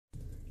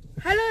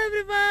Hello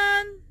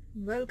everyone,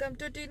 welcome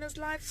to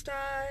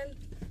Teenu'slifestyle.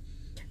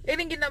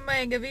 இன்னைக்கு நம்ம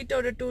எங்க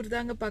வீட்டோட டூர்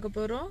தாங்க பார்க்க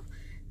போறோம்.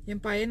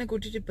 என் பையனை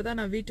கூட்டிட்டு இப்பதான்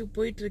நான் வீட்டுக்கு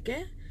போயிட்டு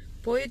இருக்கேன்.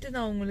 போயிட்டு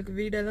நான் உங்களுக்கு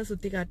வீடெல்லாம்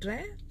சுத்தி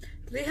காட்டுறேன்.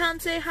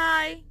 Rihan say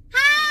hi.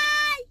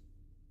 Hi.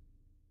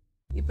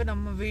 இப்போ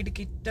நம்ம வீடு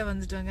கிட்ட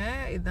வந்துட்டோங்க.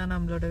 இதுதான்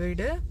நம்மளோட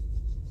வீடு.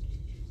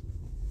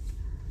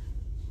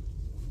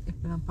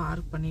 இப்போ நான்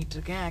பார்க் பண்ணிட்டு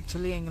இருக்கேன்.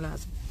 ஆக்சுவலி எங்கள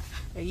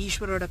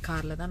ஈஸ்வரோட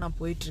கார்ல தான்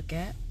நான் போயிட்டு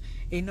இருக்கேன்.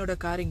 என்னோட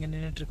கார் இங்க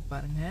நின்னுட்டு இருக்கு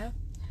பாருங்க.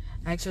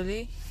 ஆக்சுவலி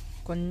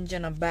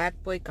கொஞ்சம் நான் பேக்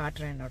போய்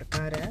காட்டுறேன் என்னோட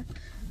காரை.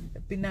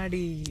 பின்னாடி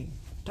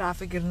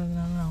டிராஃபிக்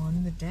இருந்ததுனால நான்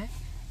வந்துட்டேன்.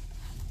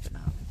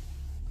 நான்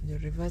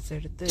கொஞ்சம் ரிவர்ஸ்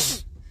எடுத்து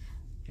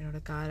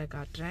என்னோட காரை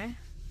காட்டுறேன்.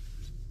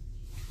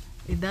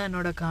 இதுதான்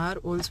என்னோட கார்,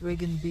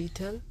 Volkswagen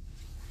Beetle.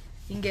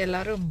 இங்கே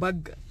எல்லாரும்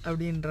பக்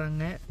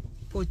அப்படின்றாங்க,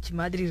 பூச்சி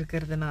மாதிரி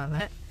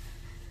இருக்கிறதுனால.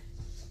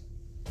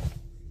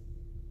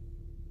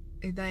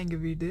 இதுதான்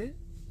எங்கள் வீடு.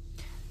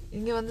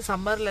 இங்கே வந்து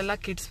சம்மரில்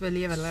எல்லாம் கிட்ஸ்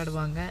வெளியே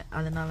விளையாடுவாங்க,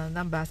 அதனால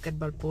தான் பேஸ்கெட்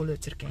பால் போல்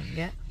வச்சுருக்கேன்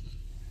இங்கே.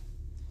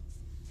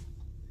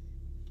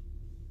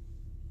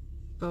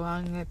 இப்போ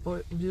வாங்க, இப்போ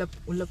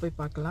உள்ளே போய்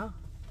பார்க்கலாம்.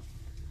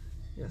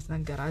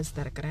 நான் கராஜ்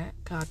திறக்கிறேன்,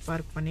 கார்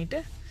பார்க்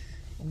பண்ணிவிட்டு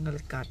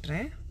உங்களுக்கு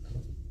காட்டுறேன்.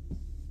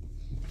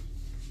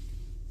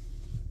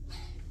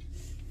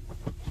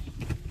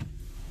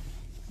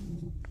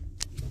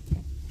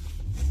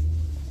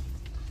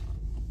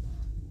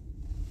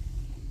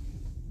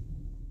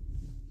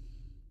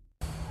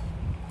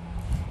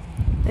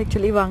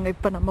 ஆக்சுவலி வாங்க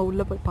இப்போ நம்ம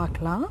உள்ளே போய்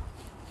பார்க்கலாம்.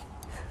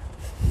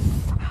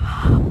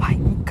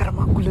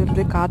 பயங்கரமாக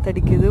குளிருது,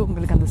 காற்றடிக்குது.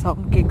 உங்களுக்கு அந்த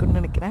சவுண்ட் கேட்குன்னு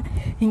நினைக்கிறேன்.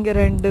 இங்கே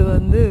ரெண்டு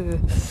வந்து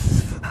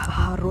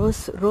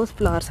ரோஸ்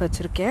ஃப்ளவர்ஸ்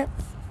வச்சுருக்கேன்.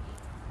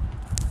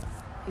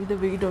 இது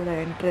வீடோட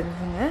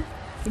என்ட்ரன்ஸுங்க.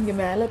 இங்கே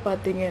மேலே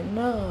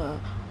பார்த்தீங்கன்னா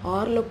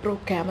ஆர்லோ ப்ரோ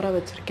கேமரா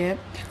வச்சுருக்கேன்.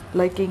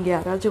 லைக் இங்கே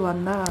யாராச்சும்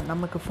வந்தால்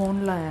நமக்கு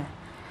ஃபோனில்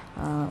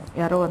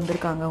யாரோ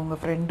வந்திருக்காங்க,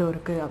 உங்கள் ஃப்ரெண்டும்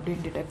இருக்குது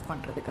அப்படின்னு டிடெக்ட்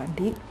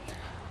பண்ணுறதுக்காண்டி.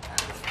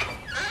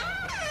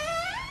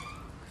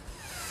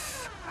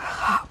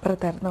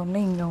 அப்புறம் திறந்தோடனே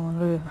இங்கே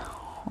ஒரு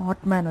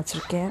ஹாட்மேன்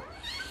வச்சுருக்கேன்.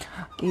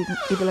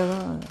 இதில்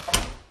தான்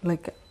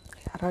லைக்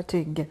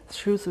யாராச்சும் இங்கே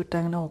ஷூஸ்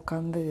விட்டாங்கன்னா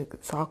உட்காந்து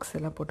சாக்ஸ்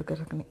எல்லாம்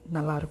போட்டுக்கிறதுக்கு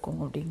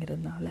நல்லாயிருக்கும்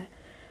அப்படிங்கிறதுனால.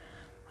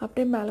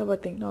 அப்படியே மேலே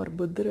பார்த்திங்கன்னா ஒரு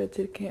புத்தர்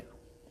வச்சுருக்கேன்.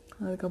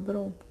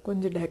 அதுக்கப்புறம்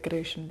கொஞ்சம்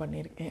டெக்கரேஷன்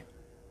பண்ணியிருக்கேன்.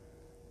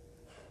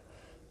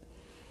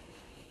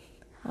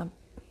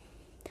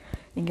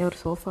 இங்கே ஒரு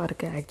சோஃபா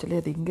இருக்குது.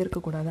 ஆக்சுவலி அது இங்கே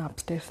இருக்கக்கூடாது,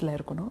 அப்ஸ்டேர்ஸில்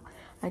இருக்கணும்.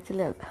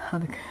 ஆக்சுவலி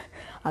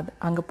அது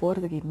அங்கே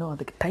போகிறதுக்கு இன்னும்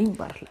அதுக்கு டைம்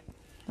வரல,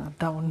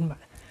 அதுதான் உண்மை.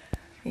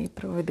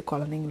 அப்புறம் இது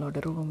குழந்தைங்களோட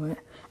ரூமு.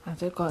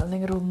 ஆக்சுவலி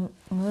குழந்தைங்க ரூமு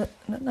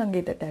நாங்கள்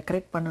இதை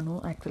டெக்கரேட்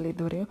பண்ணணும். ஆக்சுவலி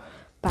இதுவரையும்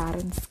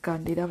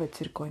பேரண்ட்ஸ்க்காண்டி தான்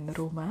வச்சுருக்கோம் இந்த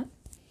ரூமை.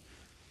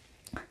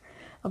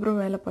 அப்புறம்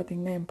மேலே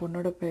பார்த்திங்கன்னா என்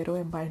பொண்ணோட பேரும்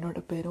என்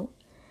பையனோட பேரும்.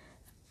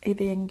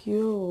 இது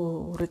எங்கேயோ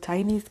ஒரு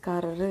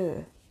சைனீஸ்காரர்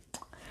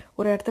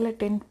ஒரு இடத்துல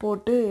டென்ட்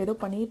போட்டு ஏதோ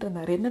பண்ணிகிட்டு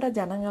இருந்தார். என்னடா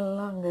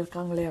ஜனங்கள்லாம் அங்கே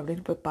இருக்காங்களே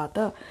அப்படின்னு போய்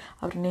பார்த்தா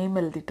அவர் நேம்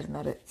எழுதிட்டு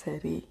இருந்தார்.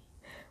 சரி,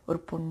 ஒரு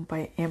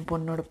என்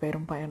பொண்ணோட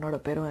பேரும் பையனோட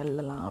பேரும்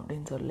எழுதலாம்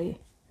அப்படின்னு சொல்லி.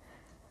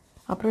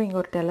 அப்புறம் இங்கே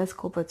ஒரு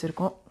டெலஸ்கோப்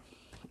வச்சுருக்கோம்.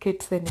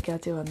 கிட்ஸ்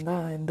என்றைக்காச்சும்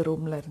வந்தால் இந்த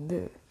ரூமில் இருந்து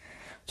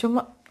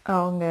சும்மா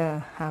அவங்க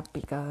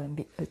ஹாப்பிக்காக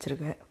வேண்டி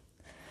வச்சுருக்கேன்.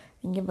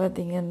 இங்கே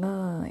பார்த்திங்கன்னா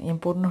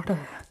என் பொண்ணோட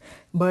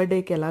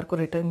பர்த்டேக்கு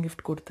எல்லாேருக்கும் ரிட்டர்ன்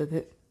கிஃப்ட்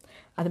கொடுத்தது,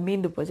 அது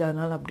மீண்டு போச்சு.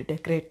 அதனால் அப்படி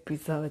டெக்கரேட்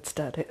பீஸாக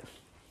வச்சுட்டாரு.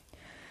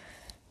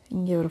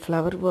 இங்கே ஒரு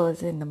ஃப்ளவர்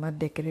வாஸ் இந்த மாதிரி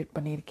டெக்கரேட்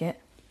பண்ணியிருக்கேன்.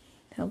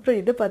 அப்புறம்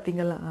இது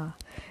பார்த்திங்களா,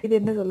 இது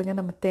என்ன சொல்லுங்கள்,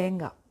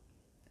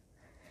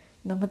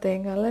 நம்ம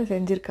தேங்காயெலாம்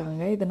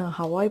செஞ்சுருக்காங்க. இது நான்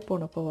ஹவாய்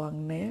போனப்போ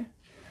வாங்கினேன்.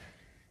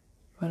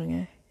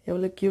 பாருங்கள்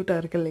எவ்வளோ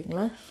க்யூட்டாக இருக்குது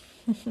இல்லைங்களா.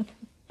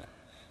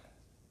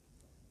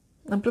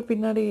 அப்புறம்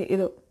பின்னாடி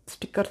ஏதோ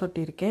ஸ்டிக்கர்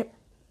ஒட்டியிருக்கேன்.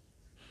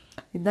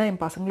 இதுதான்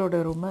என் பசங்களோட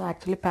ரூமு.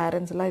 ஆக்சுவலி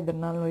பேரண்ட்ஸ்லாம்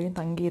இதனால நாள் வரையும்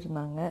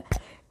தங்கியிருந்தாங்க.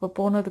 இப்போ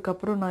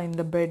போனதுக்கப்புறம் நான்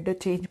இந்த பெட்டை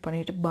சேஞ்ச்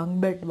பண்ணிவிட்டு பங்க்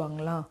பெட்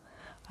வாங்கலாம்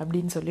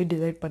அப்படின்னு சொல்லி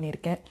டிசைட்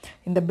பண்ணியிருக்கேன்.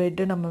 இந்த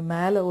பெட்டு நம்ம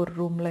மேலே ஒரு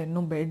ரூமில்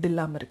இன்னும் பெட்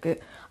இல்லாமல்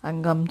இருக்குது,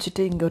 அங்கே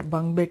அமுச்சிட்டு இங்கே ஒரு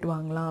பங்க் பெட்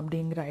வாங்கலாம்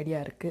அப்படிங்கிற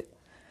ஐடியா இருக்குது.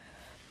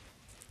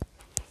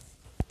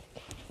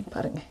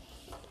 பாருங்கள்,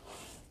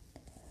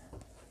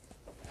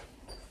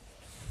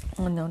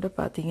 அதோட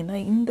பார்த்தீங்கன்னா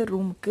இந்த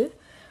ரூமுக்கு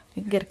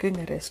இங்கே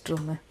இருக்குங்க ரெஸ்ட்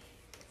ரூமு.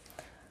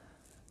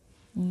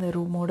 இந்த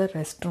ரூமோட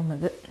ரெஸ்ட் ரூம்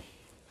இது.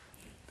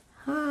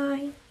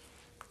 ஹாய்,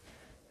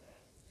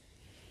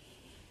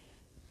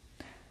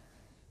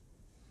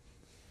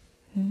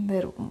 இந்த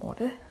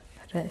ரூமோட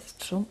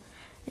ரெஸ்ட் ரூம்.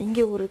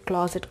 இங்கே ஒரு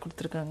கிளாசெட்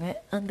கொடுத்துருக்காங்க.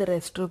 அந்த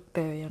ரெஸ்ட் ரூம்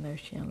தேவையான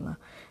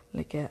விஷயம்லாம்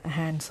லைக்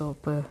ஹேண்ட்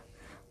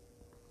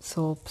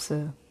சோப்ஸு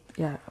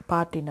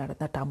பார்ட்டி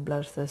நடந்த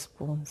டம்ளர்ஸு,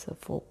 ஸ்பூன்ஸு,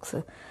 ஃபோக்ஸு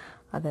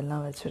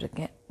அதெல்லாம்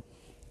வச்சுருக்கேன்.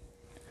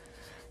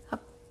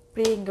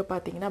 அப்படியே இங்கே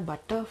பார்த்தீங்கன்னா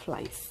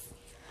பட்டர்ஃப்ளைஸ்.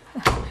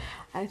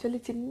 ஆக்சுவலி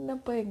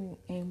சின்னப்போ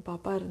என்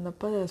பாப்பா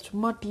இருந்தப்போ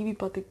சும்மா டிவி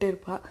பார்த்துக்கிட்டே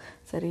இருப்பாள்.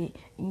 சரி,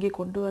 இங்கே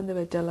கொண்டு வந்து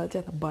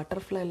வச்சாலாச்சும் அந்த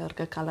பட்டர்ஃப்ளைல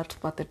இருக்க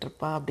கலர்ஸ்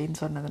பார்த்துட்ருப்பா அப்படின்னு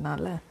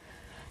சொன்னதுனால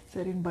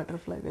சரின்னு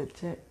பட்டர்ஃப்ளை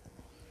வச்சேன்.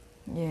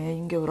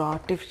 இங்கே ஒரு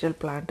ஆர்டிஃபிஷியல்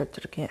பிளான்ட்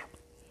வச்சுருக்கேன்.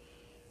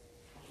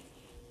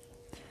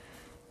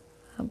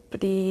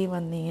 அப்படி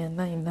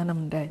வந்தீங்கன்னா இதுதான்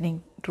நம்ம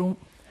டைனிங் ரூம்.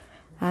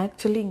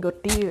 ஆக்சுவலி இங்கே ஒரு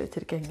டிவி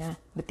வச்சுருக்கேங்க.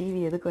 இந்த டிவி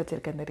எதுக்கு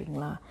வச்சுருக்கேன்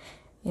தெரியுங்களா?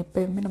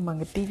 எப்போயுமே நம்ம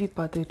அங்கே டிவி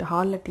பார்த்துக்கிட்டு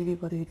ஹாலில் டிவி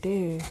பார்த்துக்கிட்டே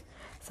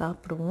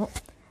சாப்பிடுவோம்.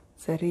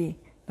 சரி,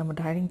 நம்ம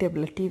டைனிங்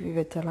டேபிளில் டிவி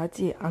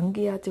வச்சாலாச்சு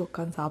அங்கேயாச்சும்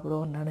உட்காந்து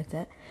சாப்பிடுவோம்னு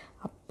நினச்சேன்.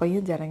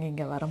 அப்பையும் ஜனங்க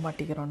இங்கே வர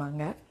மாட்டேங்கிறோம்.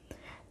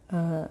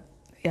 நாங்கள்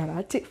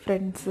யாராச்சும்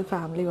ஃப்ரெண்ட்ஸு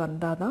ஃபேமிலி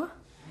வந்தால் தான்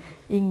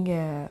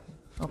இங்கே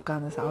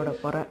உட்காந்து சாப்பிட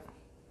போகிறேன்.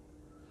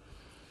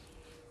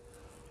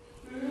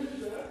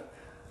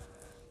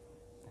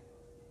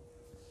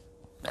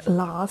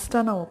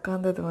 லாஸ்ட்டாக நான்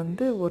உட்காந்தது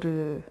வந்து ஒரு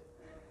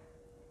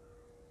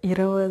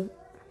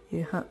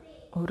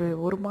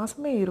 1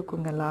 மாதமே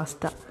இருக்குங்க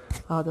லாஸ்ட்டாக.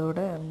 அதோட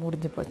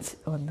முடிஞ்சு போச்சு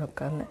வந்து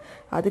உட்காந்து.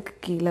 அதுக்கு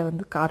கீழே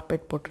வந்து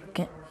கார்பெட்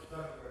போட்டிருக்கேன்.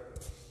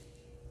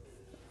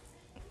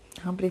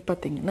 அப்படி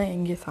பார்த்திங்கன்னா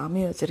இங்கே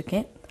சாமி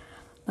வச்சுருக்கேன்.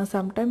 நான்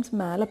சம்டைம்ஸ்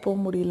மேலே போக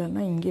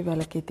முடியலன்னா இங்கே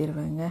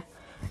விளக்கேற்றிடுவேங்க.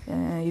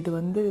 இது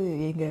வந்து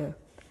எங்கள்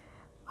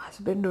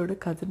ஹஸ்பண்டோட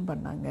கசின்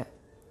பண்ணாங்க.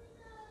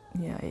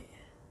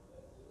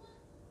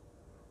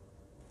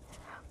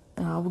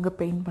 அவங்க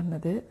பெயிண்ட்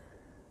பண்ணது.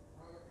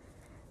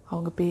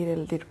 அவங்க பேர்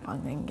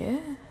எழுதியிருப்பாங்க இங்கே.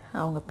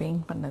 அவங்க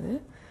பெயிண்ட் பண்ணது.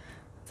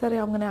 சரி,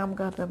 அவங்க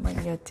ஞாபகார்த்தமாக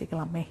இங்கே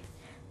வச்சுக்கலாமே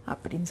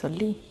அப்படின்னு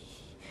சொல்லி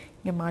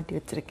இங்கே மாட்டி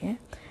வச்சுருக்கேன்.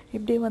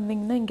 இப்படி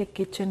வந்திங்கன்னா இங்கே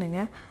கிச்சனுங்க.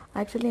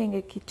 ஆக்சுவலி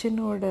எங்கள்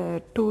கிச்சனோட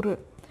டூரு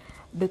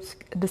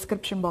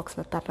டிஸ்கிரிப்ஷன்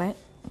பாக்ஸில் தர்றேன்,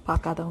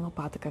 பார்க்காதவங்க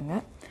பார்த்துக்கோங்க.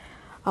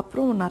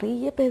 அப்புறம்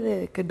நிறைய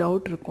பேருக்கு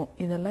டவுட் இருக்கும்,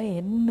 இதெல்லாம்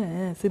என்ன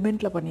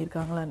சிமெண்ட்டில்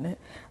பண்ணியிருக்காங்களான்னு.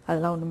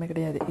 அதெல்லாம் ஒன்றுமே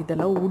கிடையாது.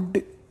 இதெல்லாம்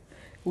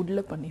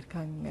வுட்டில்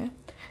பண்ணியிருக்காங்க.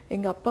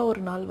 எங்கள் அப்பா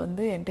ஒரு நாள்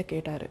வந்து என்கிட்ட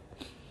கேட்டார்,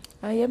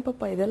 ஏன்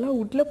பாப்பா இதெல்லாம்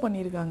வுட்டில்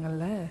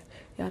பண்ணியிருக்காங்கல்ல,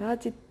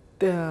 யாராச்சும்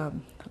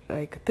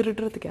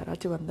திருடுறதுக்கு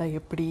யாராச்சும் வந்தால்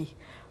எப்படி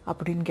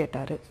அப்படின்னு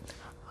கேட்டார்.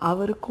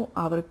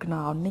 அவருக்கு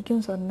நான்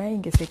அன்றைக்கும் சொன்னேன்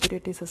இங்கே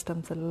செக்யூரிட்டி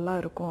சிஸ்டம்ஸ்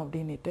எல்லாம் இருக்கும்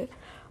அப்படின்ட்டு.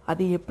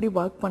 அது எப்படி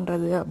ஒர்க்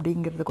பண்ணுறது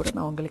அப்படிங்கிறது கூட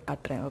நான் உங்களுக்கு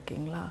காட்டுறேன்,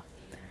 ஓகேங்களா?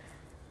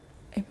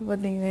 இப்போ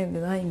பார்த்தீங்கன்னா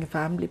இதுதான் எங்கள்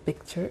ஃபேமிலி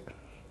பிக்சர்.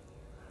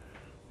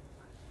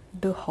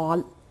 இது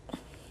ஹால்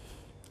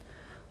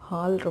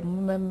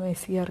ரொம்ப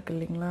மெஸ்ஸியாக இருக்குது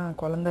இல்லைங்களா?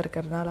 குழந்த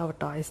இருக்கிறதுனால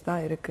அவள் டாய்ஸ்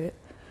தான் இருக்குது.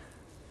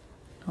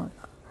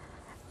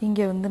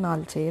 இங்கே வந்து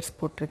 4 சேர்ஸ்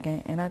போட்டிருக்கேன்.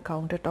 ஏன்னா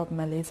கவுண்டர் டாப்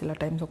மேலே சில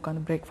டைம்ஸ்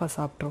உட்காந்து பிரேக்ஃபாஸ்ட்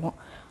சாப்பிட்ருவோம்,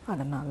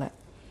 அதனால்.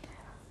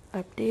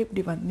 அப்படியே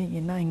இப்படி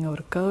வந்தீங்கன்னா இங்கே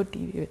ஒரு கர்வ்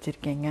டிவி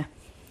வச்சுருக்கேங்க.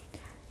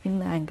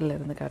 இந்த ஆங்கிளில்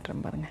இருந்து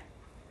காட்டுறேன் பாருங்கள்.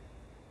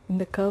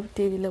 இந்த கர்வ்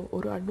டிவியில்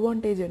ஒரு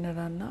அட்வான்டேஜ்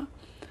என்னடான்னா,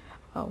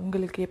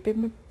 உங்களுக்கு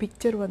எப்பயுமே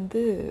பிக்சர்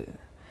வந்து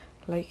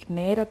லைக்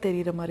நேராக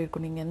தெரிகிற மாதிரி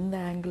இருக்கும் நீங்கள் எந்த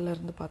ஆங்கிளில்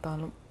இருந்து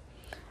பார்த்தாலும்.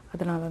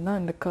 அதனால தான்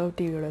இந்த கர்வ்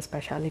டிவியோட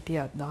ஸ்பெஷாலிட்டி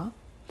அதுதான்.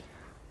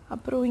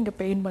 அப்புறம் இங்கே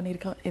பெயிண்ட்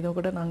பண்ணியிருக்கேன். இதை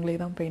கூட நாங்களே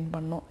தான் பெயிண்ட்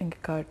பண்ணோம். இங்கே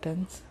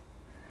கர்டன்ஸ்,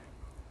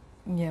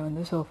 இங்கே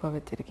வந்து சோஃபா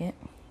வச்சுருக்கேன்.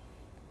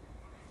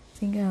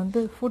 இங்கே வந்து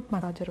ஃபுட்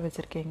மசாஜர்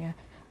வச்சுருக்கேங்க.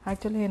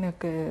 ஆக்சுவலி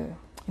எனக்கு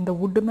இந்த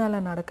வுட்டு மேலே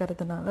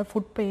நடக்கிறதுனால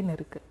ஃபுட் பெயின்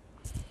இருக்குது.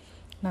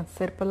 நான்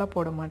செருப்பெல்லாம்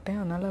போட மாட்டேன்,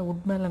 அதனால்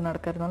வுட் மேலே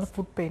நடக்கிறதுனால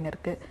ஃபுட் பெயின்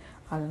இருக்குது.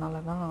 அதனால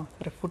தான்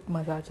சரி ஃபுட்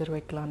மசாஜர்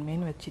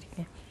வைக்கலான்னு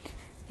வச்சுருக்கேன்.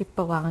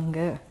 இப்போ வாங்க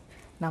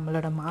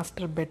நம்மளோட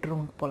மாஸ்டர்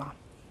பெட்ரூமுக்கு போகலாம்.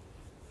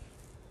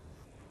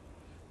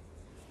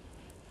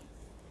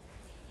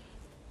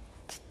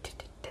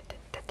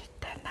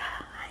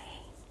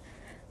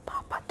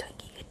 பாப்பா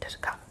தூங்கிக்கிட்டு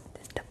இருக்கா,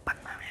 டிஸ்டர்ப்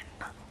பண்ண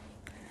வேண்டாம்.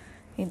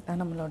 இதுதான்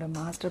நம்மளோட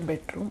master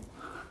bedroom.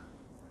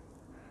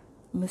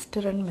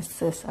 Mister and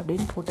Mrs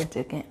அப்படின்னு போட்டு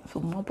வச்சுருக்கேன்.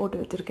 சும்மா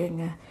போட்டு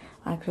வச்சுருக்கேங்க.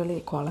 ஆக்சுவலி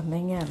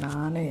குழந்தைங்க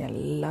நான்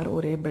எல்லோரும்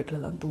ஒரே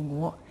பெட்டில் தான்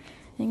தூங்குவோம்.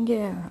 இங்கே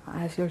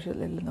ஆஸ்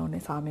யூஷுவல் எழுந்தோடனே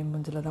சாமி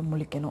மூஞ்சில் தான்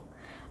முழிக்கணும்,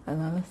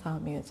 அதனால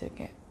சாமி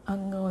வச்சுருக்கேன்.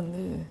 அங்கே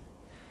வந்து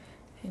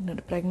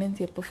என்னோடய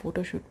ப்ரெக்னென்சி எப்போ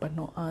ஃபோட்டோ ஷூட்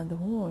பண்ணோம்,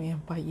 அதுவும்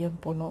என்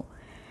பையன் போனோம்.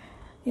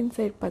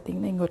 இன்சைட்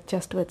பார்த்திங்கன்னா இங்கே ஒரு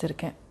செஸ்ட்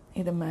வச்சுருக்கேன்.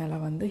 இது மேலே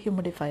வந்து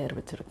ஹியூமிடிஃபையர்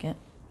வச்சுருக்கேன்.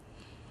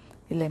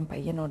 இல்லை என்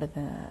பையனோட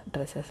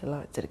ட்ரெஸ்ஸஸ்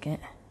எல்லாம் வச்சுருக்கேன்.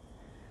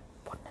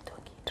 பொண்ணு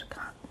தூங்கிட்டு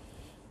இருக்கான்.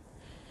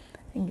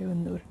 இங்கே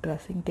வந்து ஒரு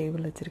ட்ரெஸ்ஸிங்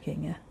டேபிள்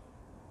வச்சுருக்கேங்க.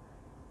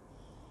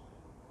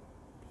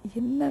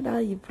 என்னடா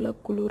இவ்வளோ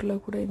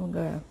குளிரில் கூட இவங்க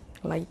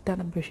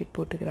லைட்டான பெட்ஷீட்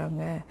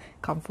போட்டுக்கிறாங்க,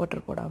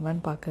 கம்ஃபர்டர்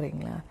போடாமன்னு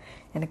பார்க்குறீங்களா?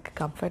 எனக்கு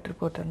கம்ஃபர்டர்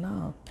போட்டேன்னா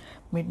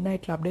மிட்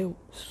நைட்டில்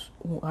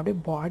அப்படியே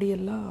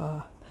பாடியெல்லாம்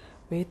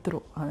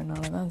வேத்துரும்.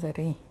 அதனால தான்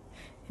சரி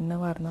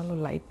என்னவாக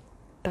இருந்தாலும்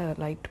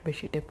லைட்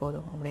பெட்ஷீட்டே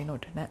போதும் அப்படின்னு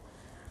விட்டுட்டேன்.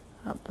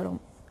 அப்புறம்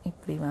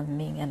இப்படி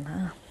வந்தீங்கன்னா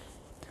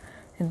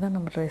இதுதான்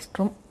நம்ம ரெஸ்ட்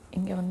ரூம்.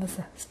 இங்கே வந்து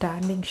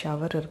ஸ்டாண்டிங்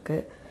ஷவர்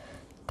இருக்குது,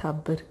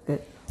 டப்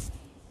இருக்குது.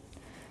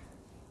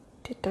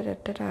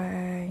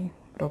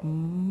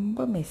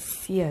 ரொம்ப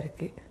மெஸ்ஸியாக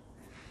இருக்குது.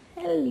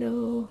 ஹலோ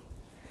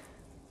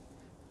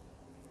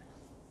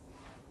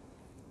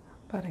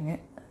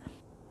பாருங்கள்,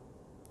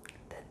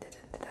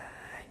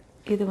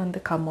 இது வந்து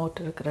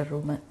கமோட் இருக்கிற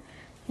ரூமு.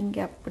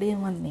 இங்கே அப்படியே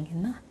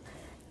வந்தீங்கன்னா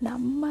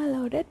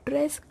நம்மளோட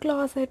ட்ரெஸ்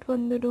கிளாசெட்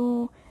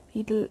வந்துடும்.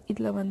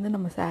 இதில் வந்து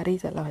நம்ம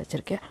சாரீஸ் எல்லாம்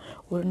வச்சுருக்கேன்.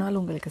 ஒரு நாள்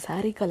உங்களுக்கு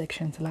சாரீ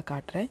கலெக்ஷன்ஸ் எல்லாம்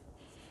காட்டுறேன்.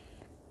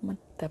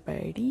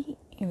 மற்றபடி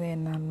இது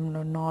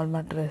நம்மளோட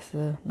நார்மல்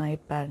ட்ரெஸ்ஸு,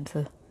 நைட்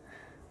பேண்ட்ஸு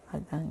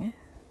அதுதாங்க.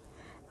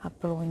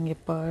 அப்புறம் இங்கே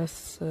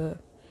பர்ஸு,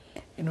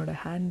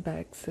 என்னோடய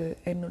ஹேண்ட்பேக்ஸு,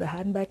 என்னோடய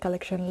ஹேண்ட்பேக்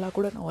கலெக்ஷன்லாம்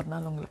கூட நான் ஒரு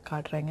நாள் உங்களுக்கு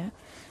காட்டுறேங்க.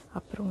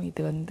 அப்புறம்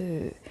இது வந்து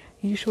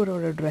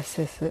ஈஸ்வரோட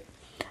ட்ரெஸ்ஸஸ்ஸு.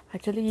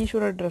 ஆக்சுவலி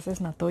ஈஸ்வரோட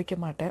ட்ரெஸ்ஸஸ் நான் துவைக்க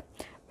மாட்டேன்,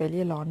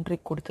 வெளியே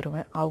லாண்ட்ரிக்கு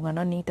கொடுத்துருவேன்.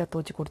 அவங்கன்னா நீட்டாக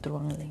துவைச்சி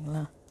கொடுத்துருவாங்க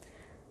இல்லைங்களா,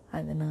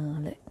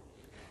 அதனால.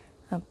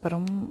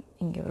 அப்புறம்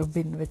இங்கே ஒரு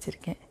பின்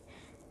வச்சுருக்கேன்.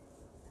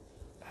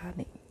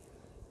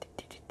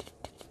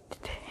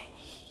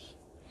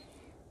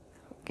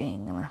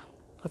 ஓகேங்களா.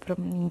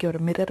 அப்புறம் இங்கே ஒரு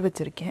மிரர்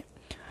வச்சுருக்கேன்.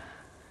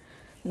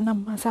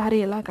 நம்ம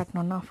சாரியெல்லாம்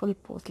கட்டினோன்னா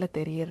ஃபுல் போஸ்டில்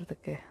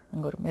தெரியறதுக்கு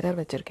அங்கே ஒரு மிரர்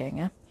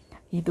வச்சுருக்கேங்க.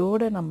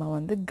 இதோடு நம்ம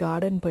வந்து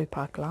கார்டன் போய்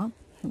பார்க்கலாம்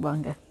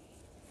வாங்க.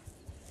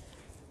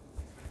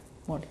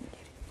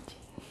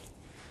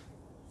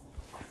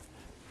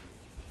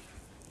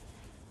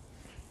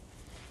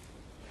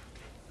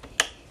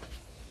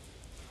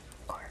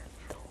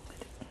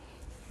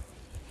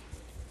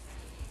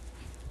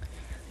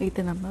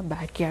 இது நம்ம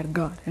பேக்யார்ட்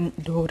கார்டன்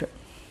டோரு.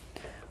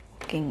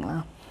 ஓகேங்களா.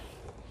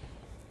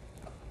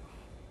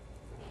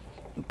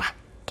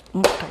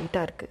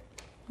 டைட்டாக இருக்குது.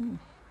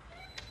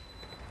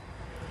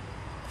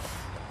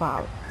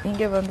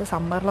 இங்கே வந்து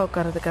சம்மரில்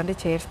உட்காரதுக்காண்டி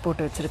சேர்ஸ்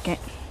போட்டு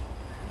வச்சுருக்கேன்.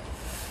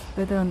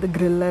 இது வந்து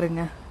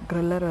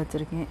க்ரில்லர்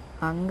வச்சுருக்கேன்.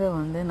 அங்கே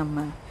வந்து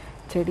நம்ம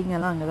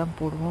செடிங்கெல்லாம் அங்கே தான்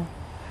போடுவோம்.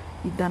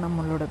 இதுதான்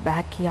நம்மளோட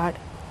பேக்யார்ட்.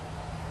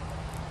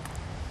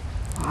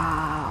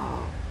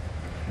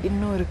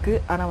 இன்னும்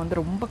இருக்குது, ஆனால் வந்து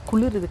ரொம்ப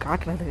குளிர் இது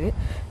காட்டுறது.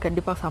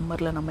 கண்டிப்பாக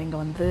சம்மரில் நம்ம இங்கே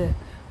வந்து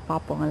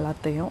பார்ப்போம்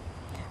எல்லாத்தையும்.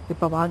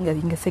 இப்போ வாங்க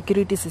இங்கே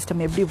செக்யூரிட்டி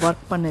சிஸ்டம் எப்படி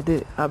ஒர்க் பண்ணுது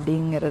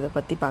அப்படிங்கிறத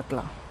பற்றி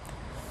பார்க்கலாம்.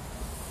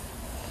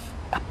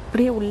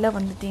 அப்படியே உள்ளே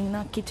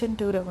வந்துட்டிங்கன்னா கிச்சன்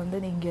டூரை வந்து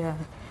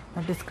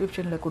நீங்கள்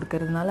டிஸ்கிரிப்ஷனில்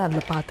கொடுக்கறதுனால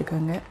அதில்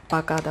பார்த்துக்கோங்க,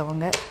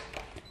 பார்க்காதவங்க.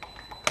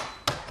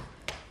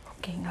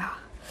 ஓகேங்களா.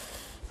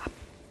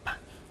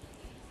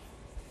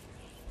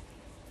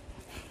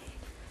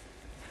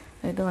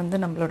 இது வந்து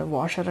நம்மளோட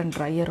வாஷர் அண்ட்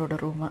ட்ரையரோட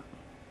ரூமு.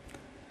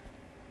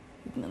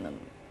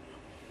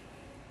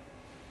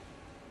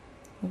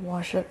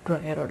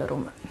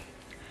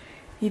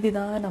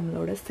 இதுதான்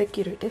நம்மளோட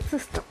செக்யூரிட்டி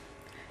சிஸ்டம்.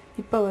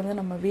 இப்போ வந்து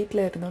நம்ம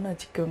வீட்டில் இருந்தோம்னு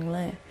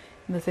வச்சுக்கோங்களேன்,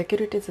 இந்த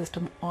செக்யூரிட்டி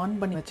சிஸ்டம் ஆன்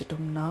பண்ணி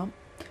வச்சிட்டோம்னா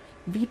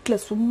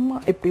வீட்டில் சும்மா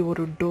இப்படி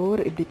ஒரு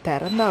டோர் இப்படி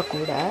திறந்தா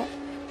கூட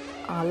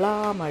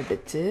அலாரம்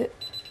அடித்து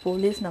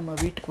போலீஸ் நம்ம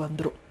வீட்டுக்கு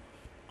வந்துடும்.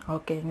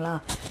 ஓகேங்களா.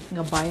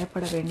 இங்கே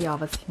பயப்பட வேண்டிய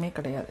அவசியமே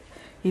கிடையாது.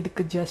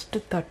 இதுக்கு ஜஸ்ட்டு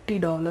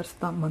 $30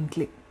 தான்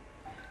மந்த்லி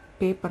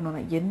பே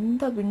பண்ணணும்.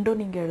 எந்த விண்டோ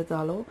நீங்கள்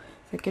எடுத்தாலும்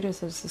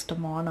செக்யூரிட்டி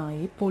சிஸ்டம் ஆன்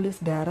ஆகி போலீஸ்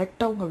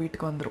டைரெக்டாக உங்கள்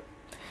வீட்டுக்கு வந்துடும்.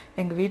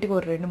 எங்கள் வீட்டுக்கு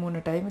ஒரு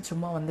 2-3 டைம்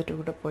சும்மா வந்துட்டு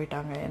கூட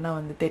போயிட்டாங்க. ஏன்னா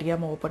வந்து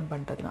தெரியாமல் ஓப்பன்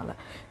பண்ணுறதுனால.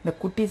 இந்த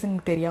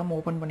குட்டீஸுங்க தெரியாமல்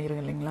ஓப்பன்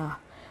பண்ணிடுங்க இல்லைங்களா,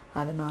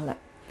 அதனால்.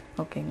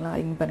 ஓகேங்களா.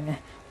 இங்கே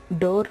பாருங்கள்,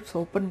 டோர்ஸ்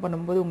ஓப்பன்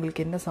பண்ணும்போது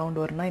உங்களுக்கு என்ன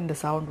சவுண்ட் வரும்னா இந்த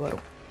சவுண்ட்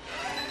வரும்.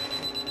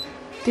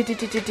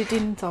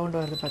 டின்னு சவுண்ட்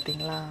வருது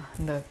பார்த்தீங்களா,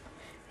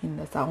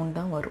 இந்த சவுண்ட்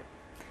தான் வரும்.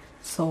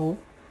 ஸோ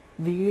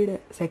வீடு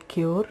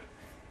செக்யூர்.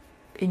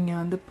 இங்கே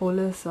வந்து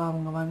போலீஸ்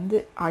அவங்க வந்து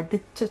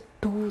அடித்த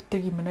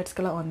 2-3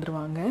 மினிட்ஸ்க்கெல்லாம்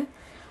வந்துடுவாங்க.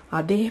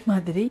 அதே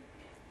மாதிரி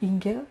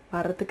இங்கே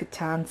வரத்துக்கு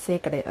சான்ஸே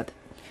கிடையாது.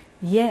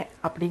 ஏன்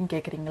அப்படின்னு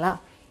கேட்குறீங்களா,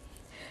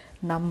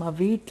 நம்ம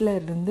வீட்டில்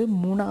இருந்து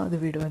 3வது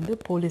வீடு வந்து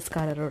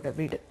போலீஸ்காரரோட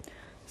வீடு.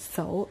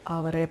 ஸோ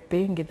அவர்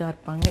எப்பயும் இங்கே தான்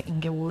இருப்பாங்க.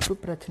 இங்கே ஒரு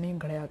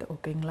பிரச்சனையும் கிடையாது.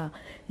 ஓகேங்களா.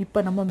 இப்போ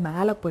நம்ம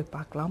மேலே போய்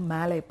பார்க்கலாம்,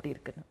 மேலே எப்படி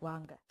இருக்குன்னு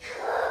வாங்க.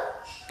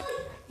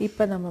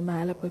 இப்போ நம்ம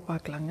மேலே போய்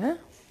பார்க்கலாங்க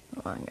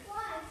வாங்க.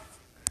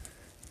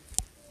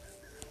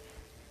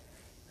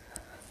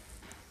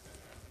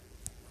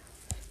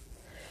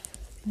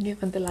 இங்கே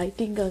வந்து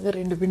லைட்டிங்காக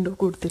 2 விண்டோ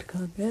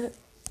கொடுத்துருக்காங்க.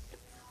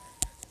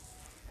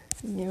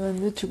 இங்கே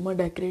வந்து சும்மா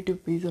டெக்கரேட்டிவ்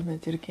பீஸ் ஒன்று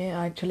வச்சுருக்கேன்.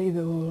 ஆக்சுவலி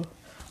இது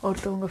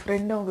ஒருத்தவங்க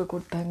ஃப்ரெண்டு அவங்க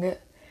கொடுத்தாங்க.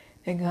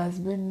 எங்கள்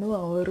ஹஸ்பண்டும்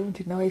அவரும்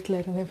சின்ன வயசில்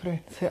இருந்தே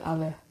ஃப்ரெண்ட்ஸு,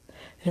 அதை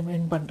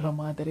ரிமைண்ட் பண்ணுற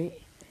மாதிரி.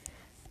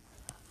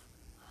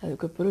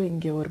 அதுக்கப்புறம்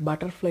இங்கே ஒரு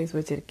பட்டர்ஃப்ளைஸ்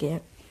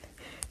வச்சுருக்கேன்.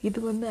 இது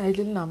வந்து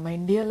ஆக்சுவலி நம்ம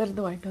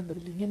இந்தியாவிலேருந்து வாங்கிட்டு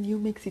வந்தது இல்லைங்க, நியூ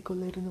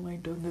மெக்சிகோவிலேருந்து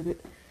வாங்கிட்டு வந்தது.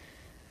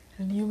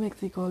 நியூ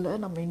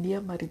மெக்சிகோவில் நம்ம இந்தியா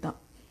மாதிரி தான்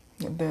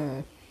இந்த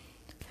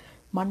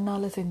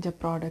மண்ணால் செஞ்ச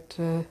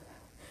ப்ராடக்ட்ஸு,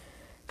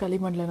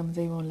 களிமண்ணில் நம்ம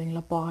செய்வோம்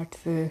இல்லைங்களா,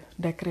 பாட்ஸு,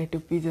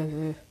 டெக்கரேட்டிவ்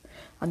பீஸஸு,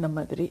 அந்த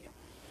மாதிரி.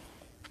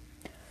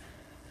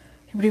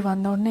 இப்படி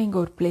வந்தோடனே இங்கே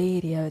ஒரு ப்ளே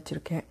ஏரியா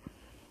வச்சுருக்கேன்.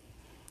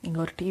 இங்கே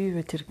ஒரு டிவி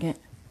வச்சுருக்கேன்.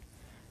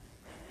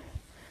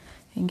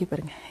 இங்கே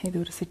பாருங்கள், இது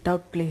ஒரு சிட்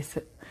அவுட்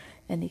பிளேஸு.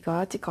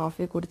 என்னைக்காச்சும்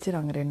காஃபி குடித்து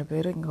நாங்கள் 2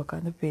 பேரும் இங்கே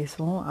உட்காந்து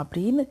பேசுவோம்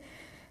அப்படின்னு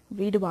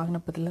வீடு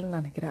வாங்கினப்பதில்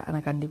நினைக்கிறேன்.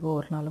 ஆனால் கண்டிப்பாக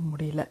ஒரு நாளும்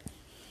முடியல.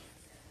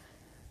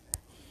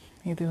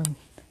 இது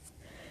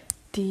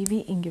டிவி.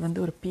 இங்கே வந்து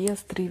ஒரு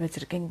PS3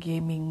 வச்சுருக்கேன்,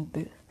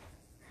 கேமிங்து.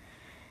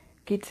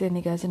 கிட்ஸ்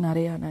என்றைக்காச்சும்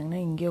நிறைய ஆனாங்கன்னா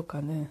இங்கே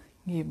உட்காந்து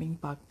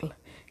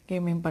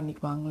கேமிங்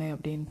பண்ணிக்குவாங்களே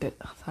அப்படின்ட்டு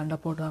சண்டை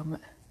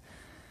போடாமல்.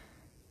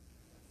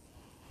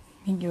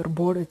 இங்கே ஒரு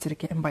போர்டு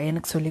வச்சுருக்கேன் என்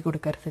பையனுக்கு சொல்லி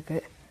கொடுக்கறதுக்கு.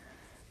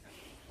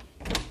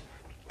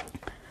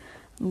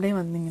 அப்படியே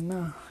வந்தீங்கன்னா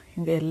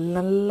இங்கே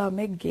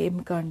எல்லாமே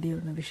கேமுக்காண்டி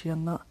ஒரு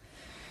விஷயந்தான்.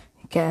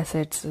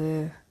 கேசட்ஸு,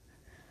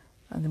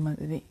 அது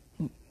மாதிரி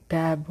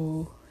டேபு,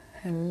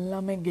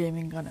 எல்லாமே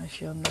கேமிங்கான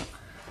விஷயந்தான்.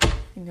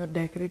 இங்கே ஒரு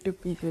டெக்கரேட்டிவ்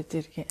பீஸ்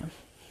வச்சுருக்கேன்.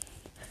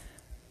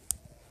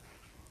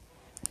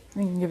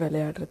 இங்கே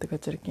விளையாடுறதுக்கு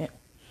வச்சுருக்கேன்.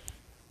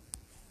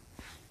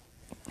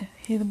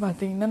 இது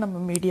பார்த்திங்கன்னா நம்ம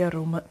மீடியா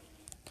ரூமு.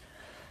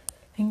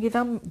 இங்கே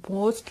தான்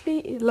மோஸ்ட்லி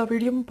எல்லா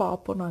வீடியோவும்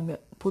பார்ப்போம்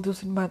நாங்கள். புது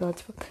சினிமா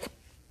ஏதாச்சும்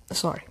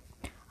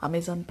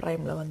அமேசான்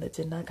ப்ரைமில்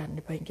வந்துச்சுன்னா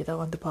கண்டிப்பாக இங்கே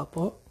தான் வந்து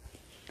பார்ப்போம்.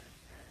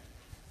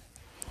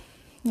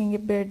 இங்கே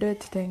பெட்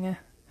வச்சுட்டேங்க,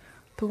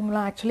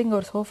 தூங்கலாம். ஆக்சுவலி இங்கே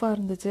ஒரு சோஃபா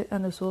இருந்துச்சு,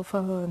 அந்த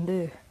சோஃபாவை வந்து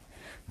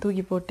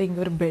தூக்கி போட்டு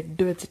இங்கே ஒரு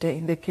பெட்டு வச்சுட்டேன்.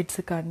 இந்த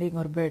கிட்ஸுக்காண்டி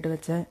இங்கே ஒரு பெட்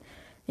வச்சேன்.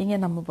 இங்கே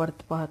நம்ம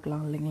படுத்து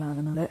பார்க்கலாம் இல்லைங்களா,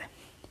 அதனால்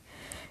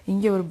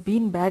இங்கே ஒரு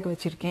பீன் பேக்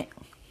வச்சுருக்கேன்.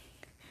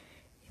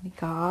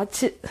 இன்னைக்கு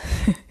ஆச்சு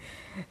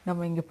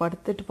நம்ம இங்கே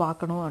படுத்துட்டு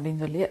பார்க்கணும்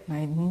அப்படின்னு சொல்லி.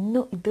 நான்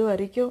இன்னும் இது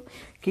வரைக்கும்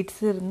கிட்ஸ்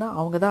இருந்தால்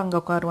அவங்க தான் அங்கே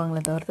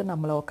உட்காருவாங்களே தவிர்த்து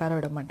நம்மளை உட்கார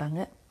விட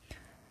மாட்டாங்க.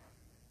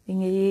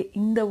 இங்கே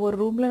இந்த ஒரு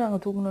ரூமில்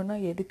நாங்கள் தூங்கணுன்னா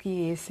எதுக்கு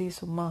ஏசி,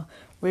 சும்மா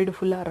வீடு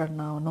ஃபுல்லாக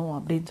ரன் ஆகணும்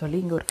அப்படின்னு சொல்லி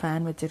இங்கே ஒரு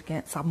ஃபேன்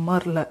வச்சுருக்கேன்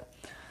சம்மரில்,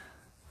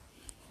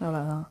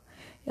 அவ்வளோதான்.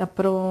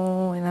 அப்புறம்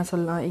என்ன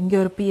சொல்லலாம், இங்கே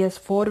ஒரு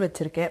PS4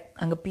 வச்சுருக்கேன்.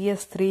 அங்கே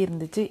PS3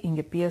 இருந்துச்சு,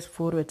 இங்கே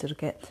PS4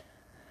 வச்சுருக்கேன்.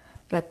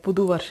 இல்லை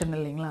புது வருஷன்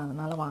இல்லைங்களா,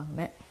 அதனால்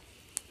வாங்கினேன்.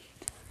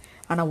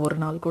 ஆனால் ஒரு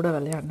நாள் கூட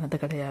விளையாடினது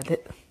கிடையாது.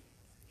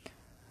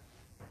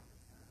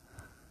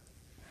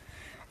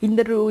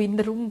 இந்த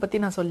ரூம் பற்றி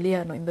நான்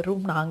சொல்லியாகணும். இந்த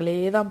ரூம் நாங்களே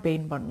தான்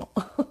பெயிண்ட் பண்ணோம்.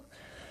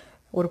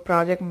 ஒரு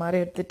ப்ராஜெக்ட்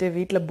மாதிரி எடுத்துகிட்டு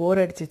வீட்டில்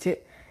போர் அடிச்சிச்சு,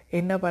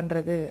 என்ன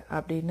பண்ணுறது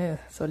அப்படின்னு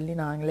சொல்லி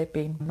நாங்களே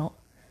பெயிண்ட் பண்ணோம்.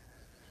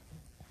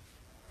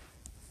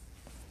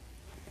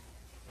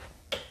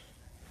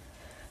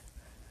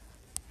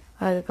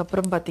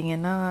 அதுக்கப்புறம்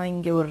பார்த்திங்கன்னா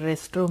இங்கே ஒரு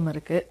ரெஸ்ட் ரூம்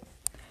இருக்குது.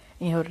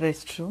 இங்கே ஒரு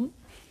ரெஸ்ட் ரூம்,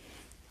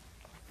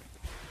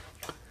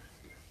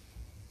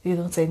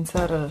 இதுவும்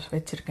சென்சார்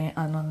வச்சுருக்கேன்,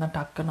 அதனால தான்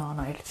டக்குன்னு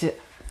ஆன் ஆகிடுச்சு.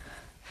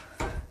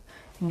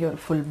 இங்கே ஒரு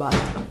ஃபுல்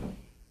பாத்,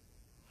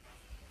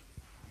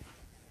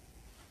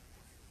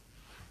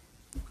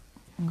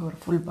 இங்கே ஒரு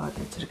ஃபுல்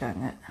பாத்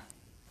வச்சுருக்காங்க.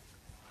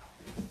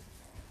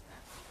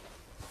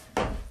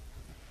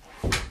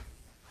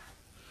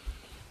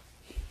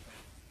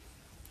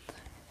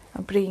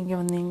 அப்படி இங்கே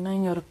வந்தீங்கன்னா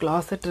இங்கே ஒரு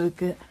கிளாசெட்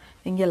இருக்குது.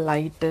 இங்கே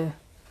லைட்டு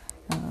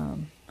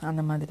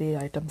அந்த மாதிரி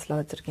ஐட்டம்ஸ்லாம்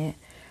வச்சுருக்கேன்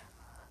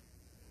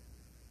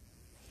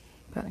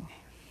பாருங்கள்.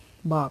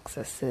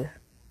 பாக்ஸஸ்ஸு,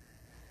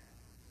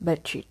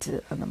 பெட்ஷீட்ஸு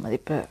அந்த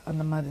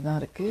மாதிரி தான்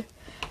இருக்குது.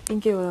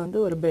 இங்கே வந்து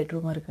ஒரு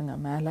பெட்ரூம் இருக்குங்க.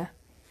 மேலே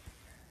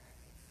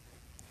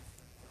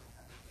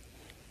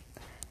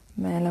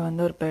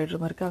வந்து ஒரு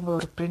பெட்ரூம் இருக்குது. அங்கே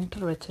ஒரு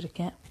பிரிண்டர்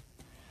வச்சுருக்கேன்.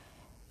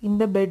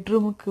 இந்த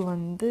பெட்ரூமுக்கு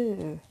வந்து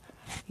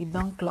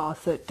இதுதான்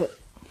கிளாசெட்டு,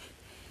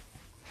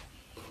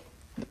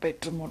 இந்த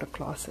பெட்ரூமோட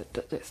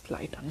கிளாசெட்டு. ஜஸ்ட்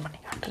லைட் ஆன்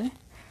பண்ணி காட்டுறேன்.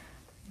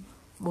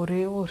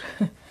 ஒரே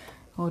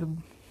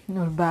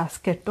ஒரு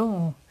பேஸ்கெட்டும்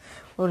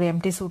ஒரு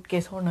எம்டி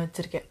சூட்கேஸும் ஒன்று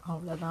வச்சுருக்கேன்,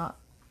 அவ்வளோதான்.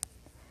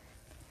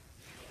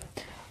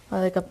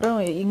 அதுக்கப்புறம்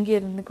இங்கே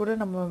இருந்து கூட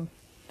நம்ம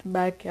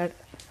பேக்யார்டு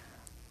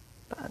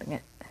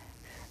பாருங்கள்,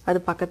 அது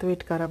பக்கத்து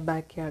வீட்டுக்கார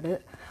பேக்யார்டு.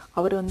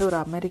 அவர் வந்து ஒரு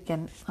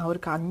அமெரிக்கன்,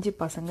 அவருக்கு 5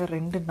 பசங்க,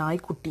 2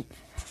 நாய்க்குட்டி.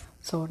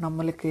 ஸோ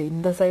நம்மளுக்கு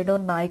இந்த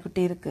சைடும்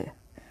நாய்க்குட்டி இருக்குது,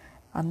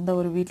 அந்த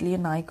ஒரு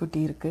வீட்லேயும்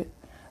நாய்க்குட்டி இருக்குது.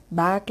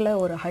 பேக்கில்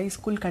ஒரு ஹை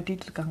ஸ்கூல்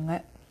கட்டிகிட்ருக்காங்க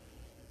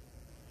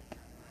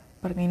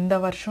பாருங்கள். இந்த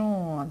வருஷம்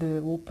அது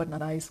ஓப்பன்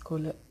ஹை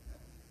ஸ்கூலு.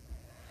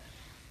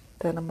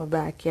 நம்ம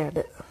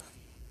backyard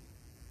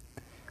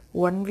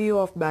one view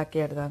of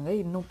backyard தாங்க,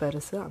 இன்னும்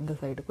பெருசு அந்த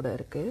சைடு கூட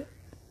இருக்குது.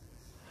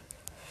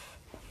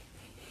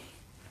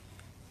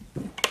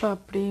 இப்போ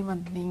அப்படி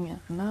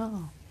வந்தீங்கன்னா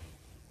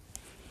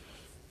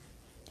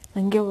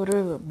இங்கே ஒரு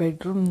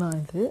பெட்ரூம் தான்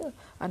இது.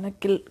 ஆனால்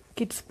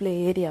கிட்ஸ் ப்ளே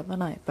ஏரியாவை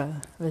நான் இப்போ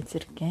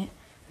வச்சுருக்கேன்.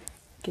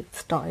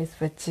 கிட்ஸ் டாய்ஸ்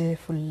வச்சு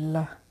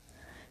ஃபுல்லாக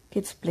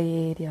கிட்ஸ் ப்ளே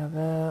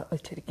ஏரியாவை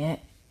வச்சுருக்கேன்.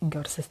 இங்கே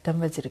ஒரு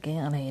சிஸ்டம்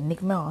வச்சுருக்கேன், ஆனால்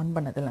என்றைக்குமே ஆன்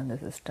பண்ணதில்லை அந்த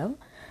சிஸ்டம்.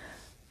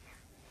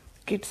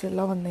 கிட்ஸ்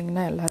எல்லாம்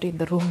வந்தீங்கன்னா எல்லோரும்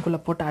இந்த ரூம்குள்ளே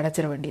போட்டு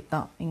அடைச்சிட வேண்டியது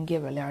தான், இங்கே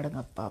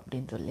விளையாடுங்கப்பா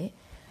அப்படின்னு சொல்லி.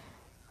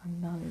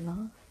 அதனால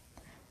தான்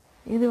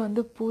இது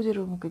வந்து பூஜை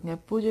ரூமுக்குங்க.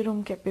 பூஜை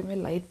ரூமுக்கு எப்பயுமே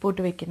லைட்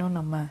போட்டு வைக்கணும்,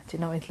 நம்ம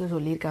சின்ன வயசில்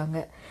சொல்லியிருக்காங்க.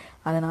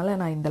 அதனால்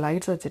நான் இந்த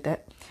லைட்ஸ்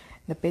வச்சுட்டேன்.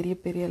 இந்த பெரிய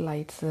பெரிய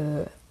லைட்ஸு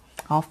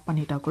ஆஃப்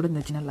பண்ணிட்டா கூட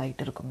இந்த சின்ன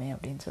லைட் இருக்குமே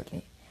அப்படின்னு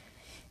சொல்லி.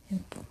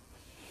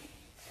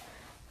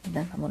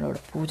 இதுதான் நம்மளோட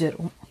பூஜை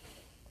ரூம்.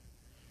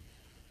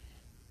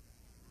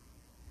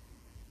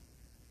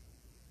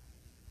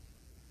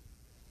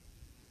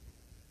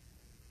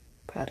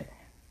 பாரு,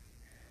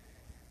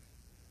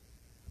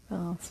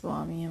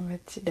 சுவாமியை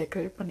வச்சு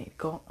டெக்கரேட்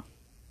பண்ணியிருக்கோம்.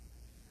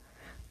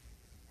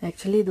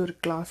 ஆக்சுவலி இது ஒரு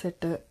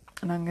கிளாசெட்டு,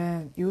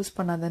 நாங்கள் யூஸ்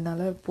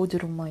பண்ணாததுனால பூஜை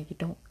ரூம்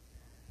ஆகிட்டோம்.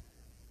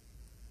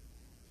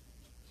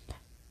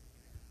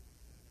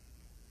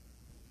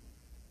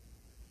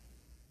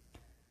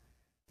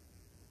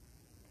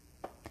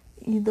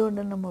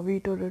 இதோட நம்ம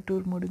வீட்டோட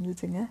டூர்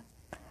முடிஞ்சிச்சுங்க.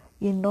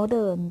 என்னோட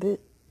வந்து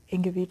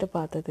எங்கள் வீட்டை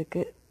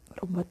பார்த்ததுக்கு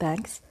ரொம்ப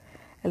தேங்க்ஸ்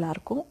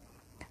எல்லாருக்கும்.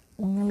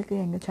 உங்களுக்கு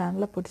எங்கள்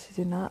சேனலை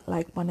பிடிச்சிச்சின்னா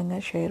லைக்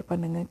பண்ணுங்கள், ஷேர்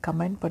பண்ணுங்கள்,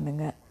 கமெண்ட்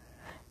பண்ணுங்கள்,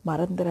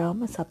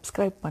 மறந்துடாமல்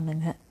சப்ஸ்கிரைப்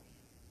பண்ணுங்கள்.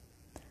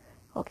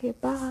 ஓகே,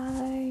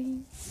 பாய்.